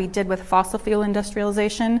transition that we did with fossil fuel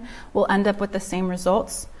industrialization, we'll end up with the same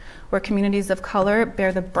results, where communities of color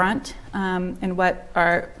bear the brunt in what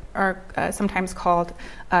are sometimes called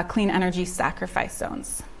clean energy sacrifice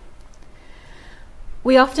zones.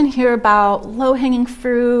 We often hear about low-hanging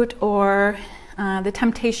fruit or the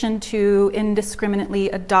temptation to indiscriminately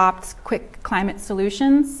adopt quick climate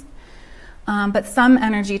solutions, but some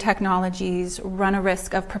energy technologies run a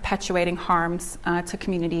risk of perpetuating harms to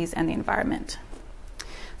communities and the environment.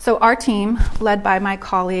 So our team, led by my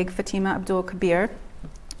colleague Fatima Abdul Kabir,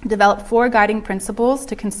 developed 4 guiding principles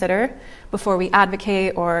to consider before we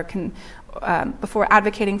advocate or before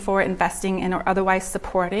advocating for, investing in, or otherwise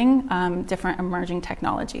supporting different emerging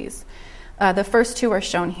technologies. The first 2 are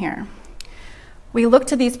shown here. We look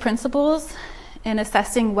to these principles in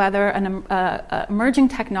assessing whether an emerging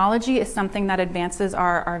technology is something that advances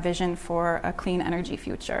our vision for a clean energy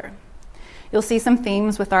future. You'll see some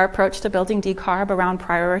themes with our approach to building decarb around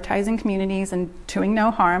prioritizing communities and doing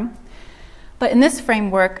no harm. But in this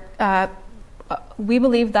framework, we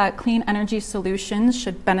believe that clean energy solutions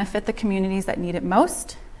should benefit the communities that need it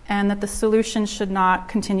most, and that the solutions should not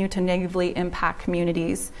continue to negatively impact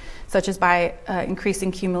communities, such as by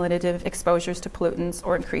increasing cumulative exposures to pollutants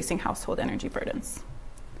or increasing household energy burdens.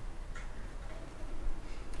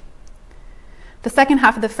 The second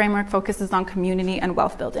half of the framework focuses on community and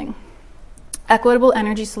wealth building. Equitable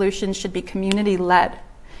energy solutions should be community-led,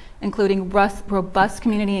 including robust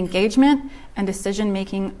community engagement and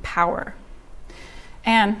decision-making power.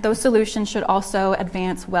 And those solutions should also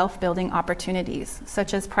advance wealth-building opportunities,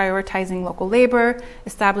 such as prioritizing local labor,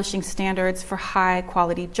 establishing standards for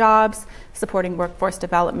high-quality jobs, supporting workforce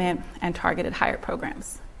development, and targeted hire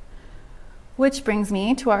programs. Which brings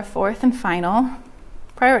me to our fourth and final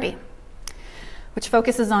priority, which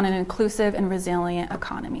focuses on an inclusive and resilient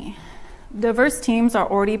economy. Diverse teams are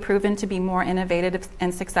already proven to be more innovative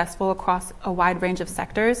and successful across a wide range of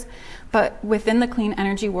sectors, but within the clean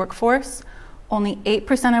energy workforce, only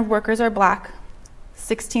 8% of workers are Black,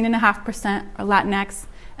 16.5% are Latinx,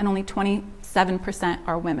 and only 27%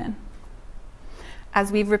 are women.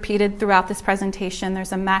 As we've repeated throughout this presentation,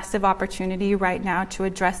 there's a massive opportunity right now to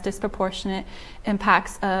address disproportionate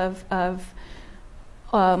impacts of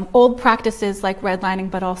old practices like redlining,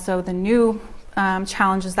 but also the new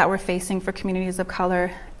challenges that we're facing for communities of color.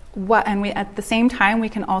 At the same time, we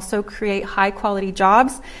can also create high-quality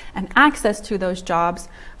jobs and access to those jobs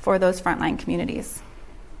for those frontline communities.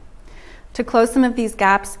 To close some of these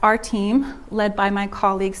gaps, our team, led by my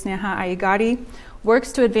colleague Sneha Ayagari,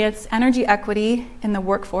 works to advance energy equity in the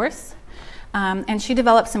workforce And she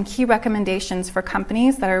developed some key recommendations for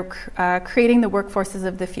companies that are creating the workforces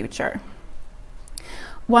of the future.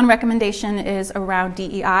 One recommendation is around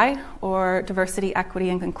DEI, or diversity, equity,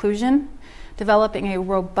 and inclusion, developing a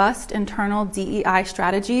robust internal DEI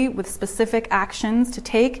strategy with specific actions to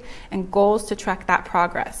take and goals to track that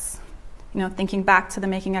progress. Thinking back to the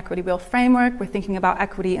Making Equity Real framework, we're thinking about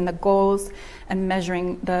equity in the goals and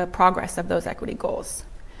measuring the progress of those equity goals.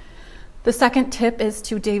 The second tip is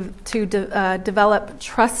to develop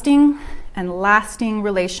trusting and lasting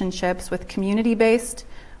relationships with community-based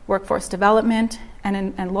workforce development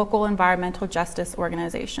and local environmental justice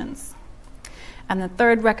organizations. And the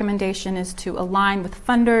third recommendation is to align with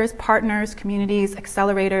funders, partners, communities,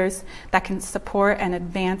 accelerators that can support and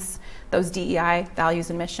advance those DEI values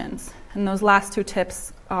and missions. And those last two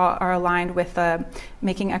tips are aligned with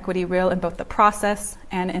making equity real in both the process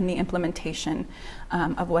and in the implementation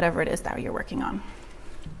of whatever it is that you're working on.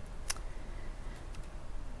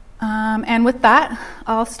 And with that,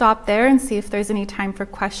 I'll stop there and see if there's any time for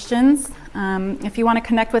questions. If you want to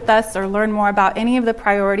connect with us or learn more about any of the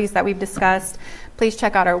priorities that we've discussed, please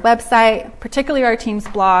check out our website, particularly our team's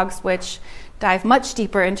blogs, which dive much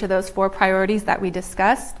deeper into those 4 priorities that we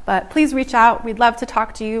discussed. But please reach out. We'd love to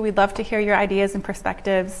talk to you. We'd love to hear your ideas and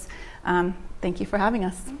perspectives. Thank you for having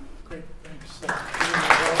us. Great, thanks.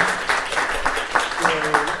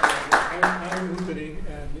 Eye-opening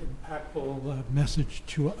and impactful message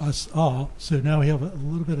to us all. So now we have a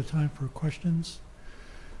little bit of time for questions.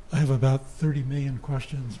 I have about 30 million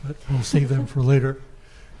questions, but we'll save them for later.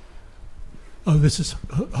 Oh, this is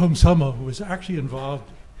Holmes Hummel, who was actually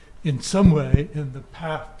involved in some way in the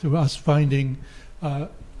path to us finding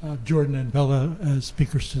Jordyn and Bella as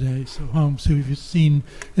speakers today. So Holmes, who you've seen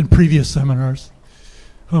in previous seminars.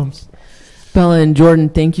 Holmes. Bella and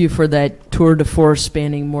Jordyn, thank you for that tour de force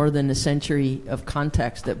spanning more than a century of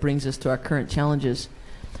context that brings us to our current challenges.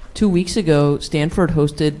 2 weeks ago, Stanford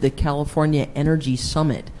hosted the California Energy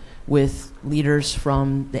Summit with leaders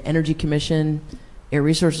from the Energy Commission, Air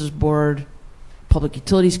Resources Board, Public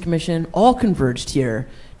Utilities Commission, all converged here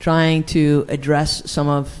trying to address some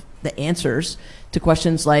of the answers to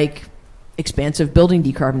questions like expansive building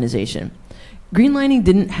decarbonization. Greenlining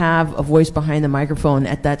didn't have a voice behind the microphone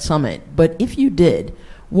at that summit, but if you did,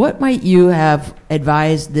 what might you have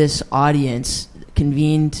advised this audience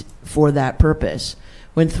convened for that purpose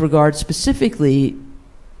with regard specifically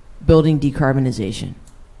building decarbonization?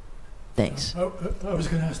 Thanks. I was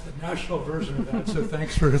going to ask the national version of that, so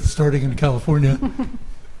thanks for starting in California.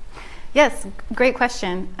 Yes, great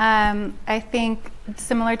question. I think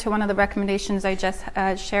similar to one of the recommendations I just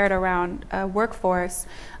shared around workforce,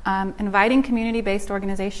 inviting community-based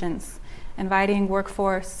organizations, inviting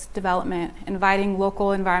workforce development, inviting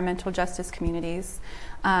local environmental justice communities,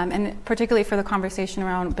 and particularly for the conversation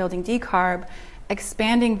around building decarb,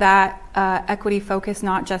 expanding that equity focus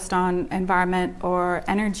not just on environment or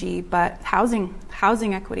energy, but housing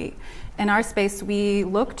equity. In our space, we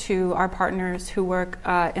look to our partners who work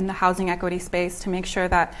in the housing equity space to make sure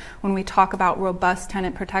that when we talk about robust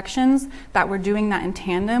tenant protections, that we're doing that in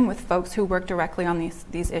tandem with folks who work directly on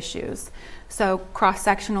these issues. So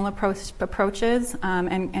cross-sectional approaches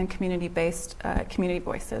and community-based community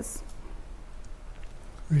voices.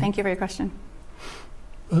 Great. Thank you for your question.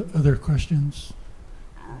 Other questions?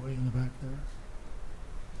 Way in the back there.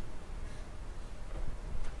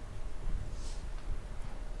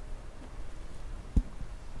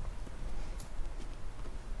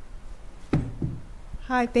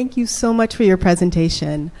 Hi, thank you so much for your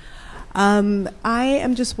presentation. I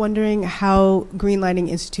am just wondering how Greenlining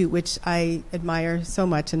Institute, which I admire so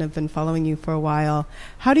much and have been following you for a while,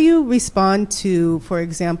 how do you respond to, for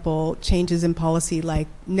example, changes in policy like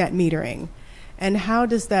net metering? And how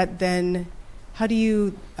does that then, how do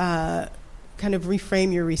you kind of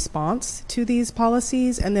reframe your response to these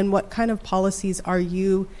policies? And then what kind of policies are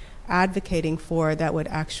you advocating for that would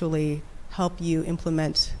actually help you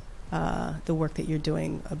implement the work that you're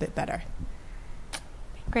doing a bit better?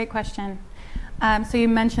 Great question. So you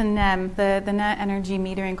mentioned the net energy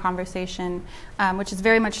metering conversation, which is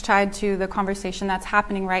very much tied to the conversation that's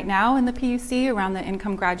happening right now in the PUC around the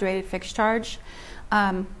income graduated fixed charge.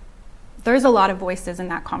 There's a lot of voices in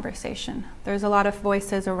that conversation. There's a lot of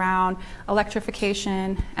voices around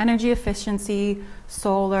electrification, energy efficiency,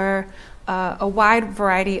 solar, a wide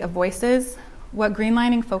variety of voices. What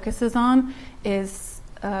Greenlining focuses on is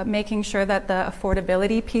making sure that the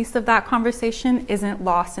affordability piece of that conversation isn't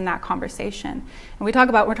lost in that conversation. And we're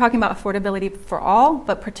talking about affordability for all,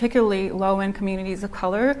 but particularly low-income communities of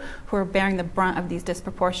color who are bearing the brunt of these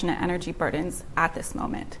disproportionate energy burdens at this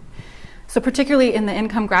moment. So particularly in the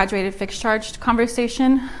income graduated fixed charge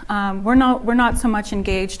conversation, we're not so much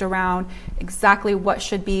engaged around exactly what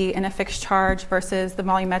should be in a fixed charge versus the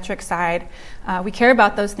volumetric side. We care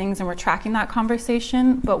about those things and we're tracking that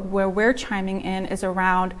conversation, but where we're chiming in is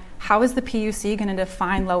around how is the PUC going to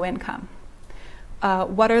define low income?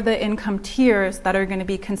 What are the income tiers that are going to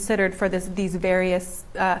be considered for these various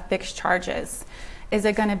fixed charges? Is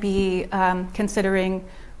it going to be considering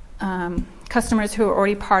customers who are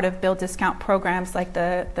already part of bill discount programs like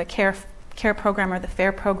the care program or the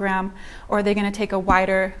FAIR program, or are they going to take a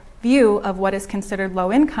wider view of what is considered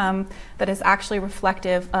low income that is actually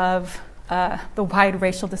reflective of the wide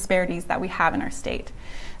racial disparities that we have in our state?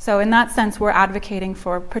 So in that sense, we're advocating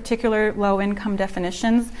for particular low income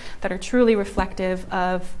definitions that are truly reflective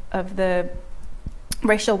of the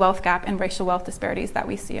racial wealth gap and racial wealth disparities that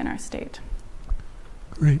we see in our state.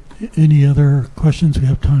 Great. Any other questions? We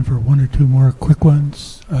have time for one or two more quick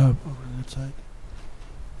ones over on that side.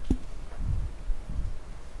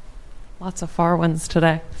 Lots of far ones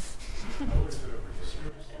today.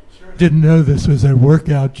 Didn't know this was a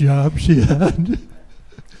workout job she had.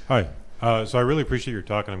 Hi. So I really appreciate your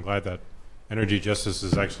talk, and I'm glad that energy justice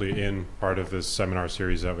is actually in part of this seminar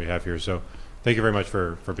series that we have here. So thank you very much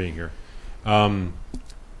for being here.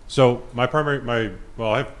 So I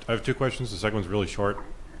have two questions. The second one's really short,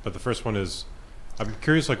 but the first one is, I'm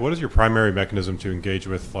curious, like, what is your primary mechanism to engage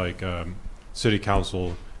with, like, city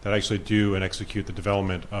council that actually do and execute the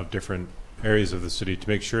development of different areas of the city to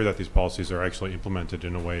make sure that these policies are actually implemented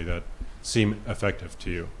in a way that seem effective to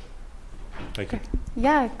you? Thank you.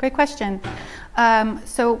 Yeah, great question.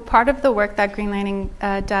 So part of the work that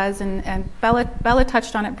Greenlining does, and Bella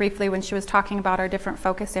touched on it briefly when she was talking about our different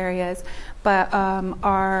focus areas, but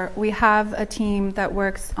we have a team that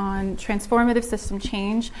works on transformative system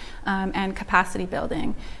change and capacity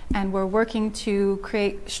building. And we're working to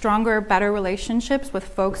create stronger, better relationships with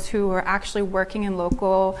folks who are actually working in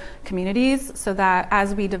local communities so that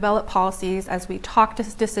as we develop policies, as we talk to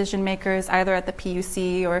decision makers, either at the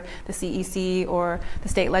PUC or the CEC or the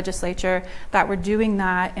state legislature, that we're doing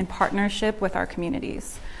that in partnership with our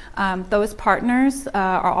communities. Those partners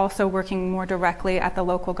are also working more directly at the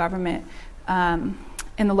local government,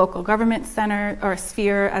 in the local government center or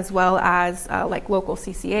sphere, as well as like local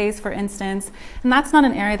CCAs, for instance. And that's not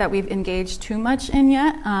an area that we've engaged too much in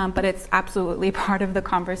yet, but it's absolutely part of the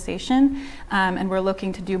conversation. And we're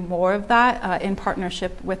looking to do more of that in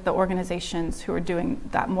partnership with the organizations who are doing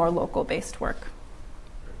that more local-based work.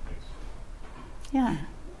 Yeah.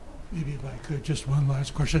 Maybe if I could, just one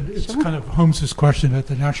last question. It's kind of Holmes's question at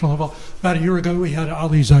the national level. About a year ago, we had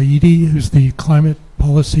Ali Zaidi, who's the climate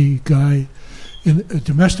policy guy in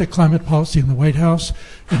domestic climate policy in the White House,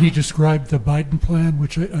 and he described the Biden plan,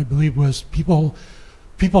 which I believe was people,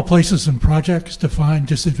 places, and projects to find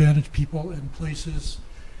disadvantaged people and places.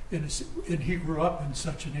 And he grew up in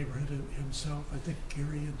such a neighborhood himself, I think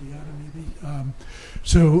Gary, Indiana, maybe.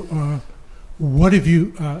 What have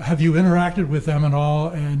you interacted with them at all?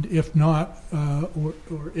 And if not,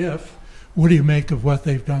 what do you make of what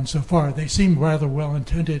they've done so far? They seem rather well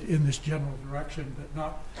intended in this general direction, but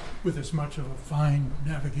not with as much of a fine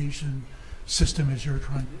navigation system as you're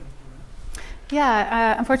trying to implement.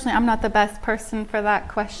 Yeah, unfortunately, I'm not the best person for that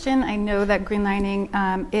question. I know that Greenlining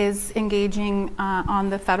is engaging on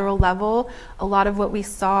the federal level. A lot of what we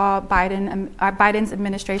saw Biden's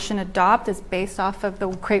administration adopt is based off of the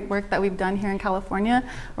great work that we've done here in California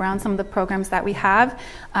around some of the programs that we have.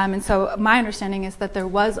 And so my understanding is that there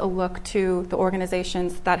was a look to the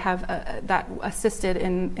organizations that have that assisted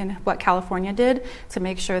in what California did to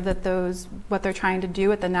make sure that what they're trying to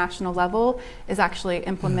do at the national level is actually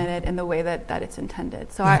implemented in the way that it's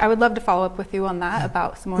intended. So I would love to follow up with you on that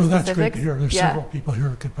about some more specifics. That's great to hear. There's several people here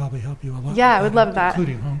who could probably help you a lot. Yeah, I would love that.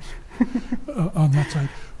 Including Holmes on that side.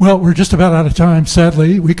 Well, we're just about out of time,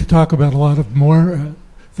 sadly. We could talk about a lot of more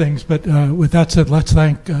things, but with that said, let's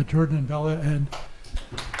thank Jordyn and Bella and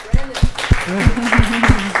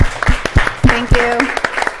Thank you.